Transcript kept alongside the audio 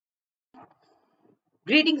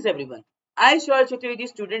Greetings everyone. I Shourya Chaturvedi,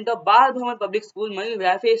 student of Bal Bhavan Public School,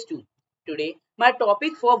 Mayur Phase 2. Today, my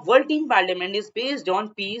topic for World Team Parliament is based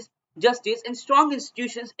on peace, justice and strong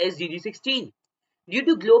institutions SDG 16. Due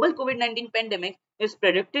to global COVID-19 pandemic, is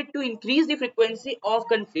predicted to increase the frequency of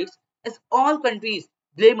conflicts as all countries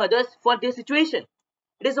blame others for their situation.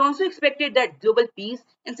 It is also expected that global peace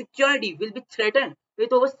and security will be threatened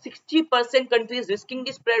with over 60% countries risking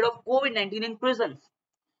the spread of COVID-19 in prisons.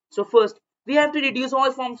 So first, we have to reduce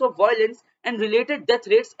all forms of violence and related death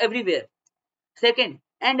rates everywhere. Second,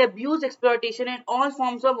 and abuse, exploitation and all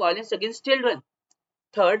forms of violence against children.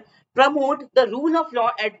 Third, promote the rule of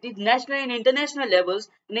law at the national and international levels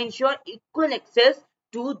and ensure equal access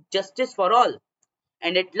to justice for all.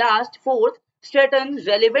 And at last, fourth, strengthen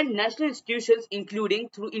relevant national institutions including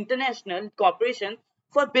through international cooperation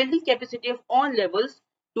for building capacity of all levels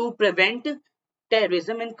to prevent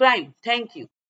terrorism and crime. Thank you.